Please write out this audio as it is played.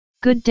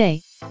Good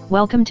day,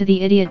 welcome to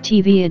the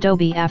EdiotTV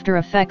Adobe After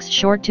Effects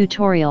short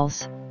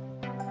tutorials.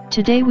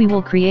 Today we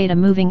will create a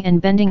moving and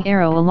bending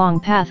arrow along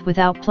path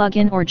without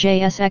plugin or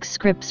JSX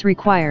scripts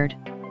required.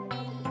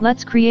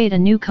 Let's create a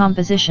new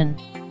composition.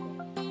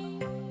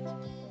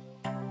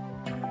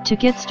 To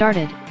get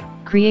started,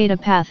 create a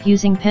path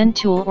using pen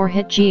tool or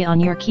hit G on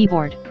your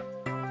keyboard.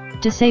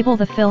 Disable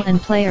the fill and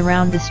play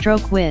around the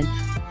stroke width.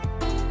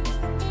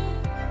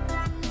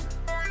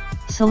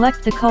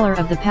 Select the color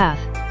of the path.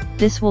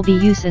 This will be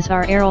used as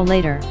our arrow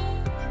later.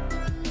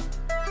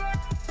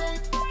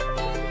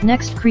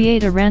 Next,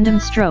 create a random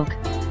stroke.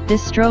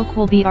 This stroke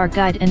will be our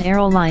guide and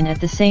arrow line at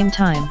the same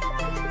time.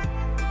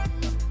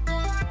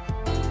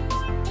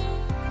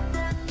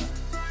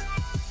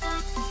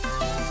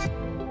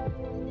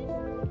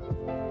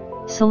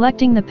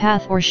 Selecting the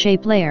path or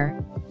shape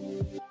layer.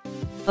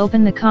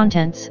 Open the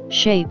Contents,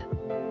 Shape,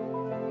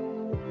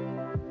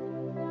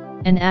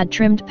 and add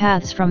trimmed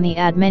paths from the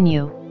Add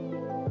menu.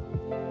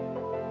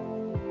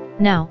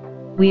 Now,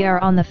 we are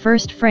on the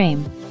first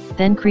frame,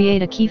 then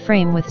create a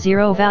keyframe with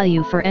 0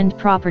 value for end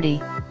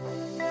property.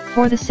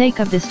 For the sake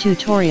of this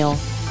tutorial,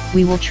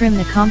 we will trim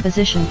the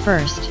composition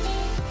first.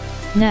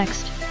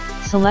 Next,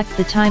 select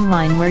the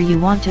timeline where you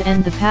want to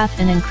end the path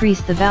and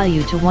increase the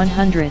value to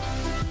 100.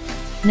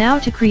 Now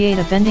to create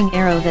a bending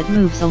arrow that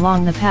moves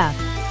along the path,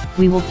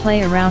 we will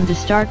play around the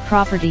start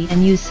property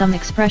and use some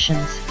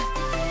expressions.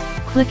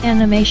 Click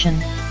Animation,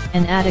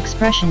 and add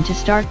expression to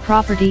start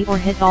property or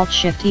hit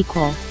Alt-Shift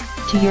equal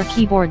to your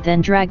keyboard, then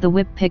drag the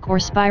whip pick or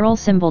spiral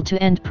symbol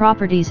to end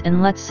properties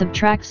and let's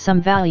subtract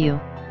some value.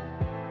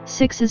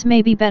 6 is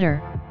maybe better,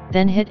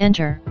 then hit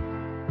enter.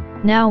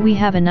 Now we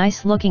have a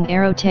nice looking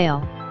arrow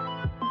tail.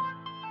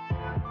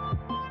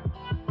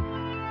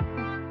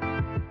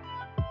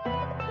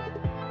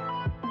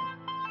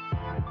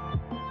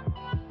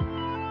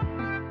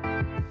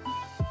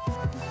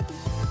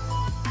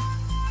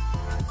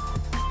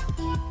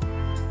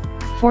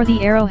 For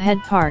the arrowhead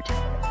part,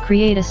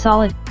 create a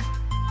solid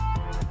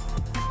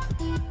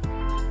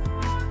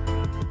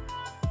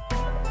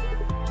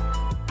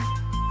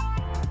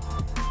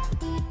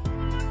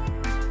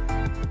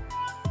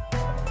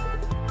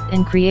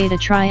and create a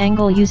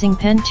triangle using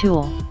pen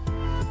tool.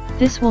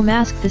 This will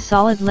mask the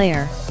solid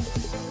layer.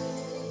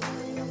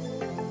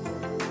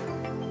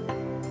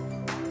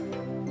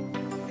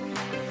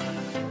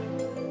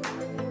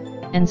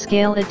 And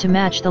scale it to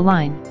match the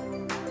line.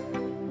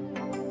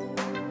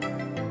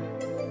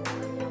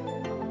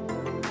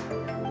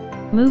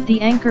 Move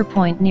the anchor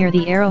point near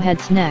the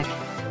arrowhead's neck.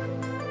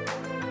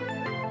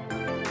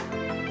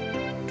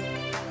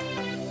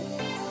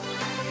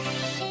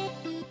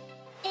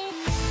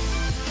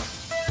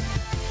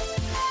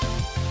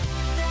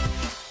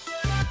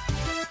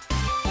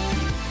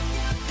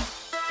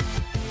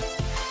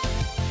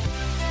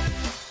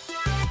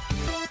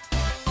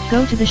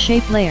 Go to the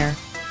shape layer,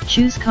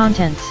 choose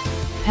Contents,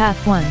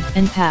 Path 1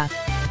 and Path.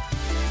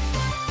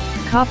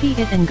 Copy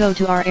it and go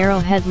to our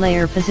arrowhead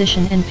layer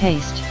position and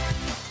paste.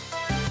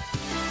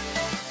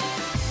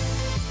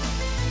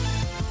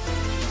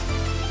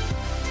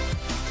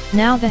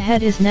 Now the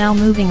head is now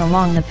moving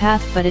along the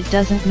path, but it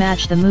doesn't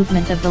match the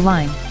movement of the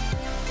line.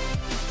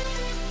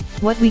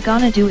 What we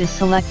gonna do is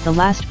select the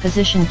last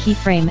position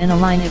keyframe and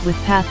align it with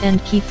path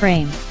end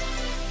keyframe.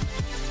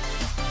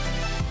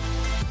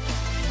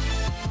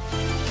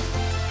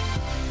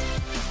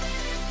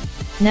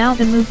 Now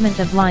the movement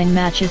of line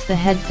matches the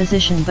head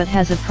position but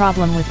has a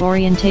problem with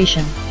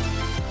orientation.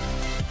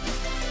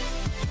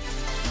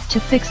 To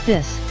fix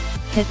this,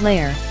 hit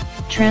Layer,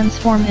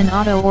 Transform and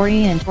Auto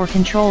Orient or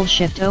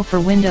Ctrl-Shift-O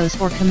for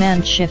Windows or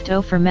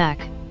Command-Shift-O for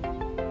Mac.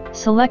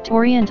 Select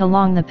Orient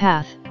along the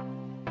path.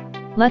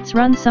 Let's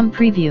run some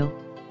preview.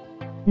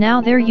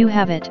 Now there you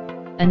have it,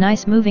 a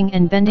nice moving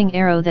and bending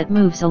arrow that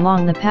moves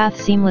along the path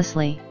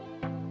seamlessly.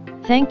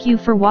 Thank you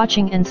for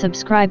watching and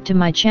subscribe to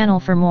my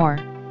channel for more.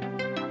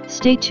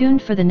 Stay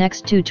tuned for the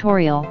next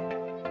tutorial.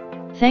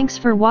 Thanks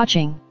for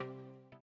watching.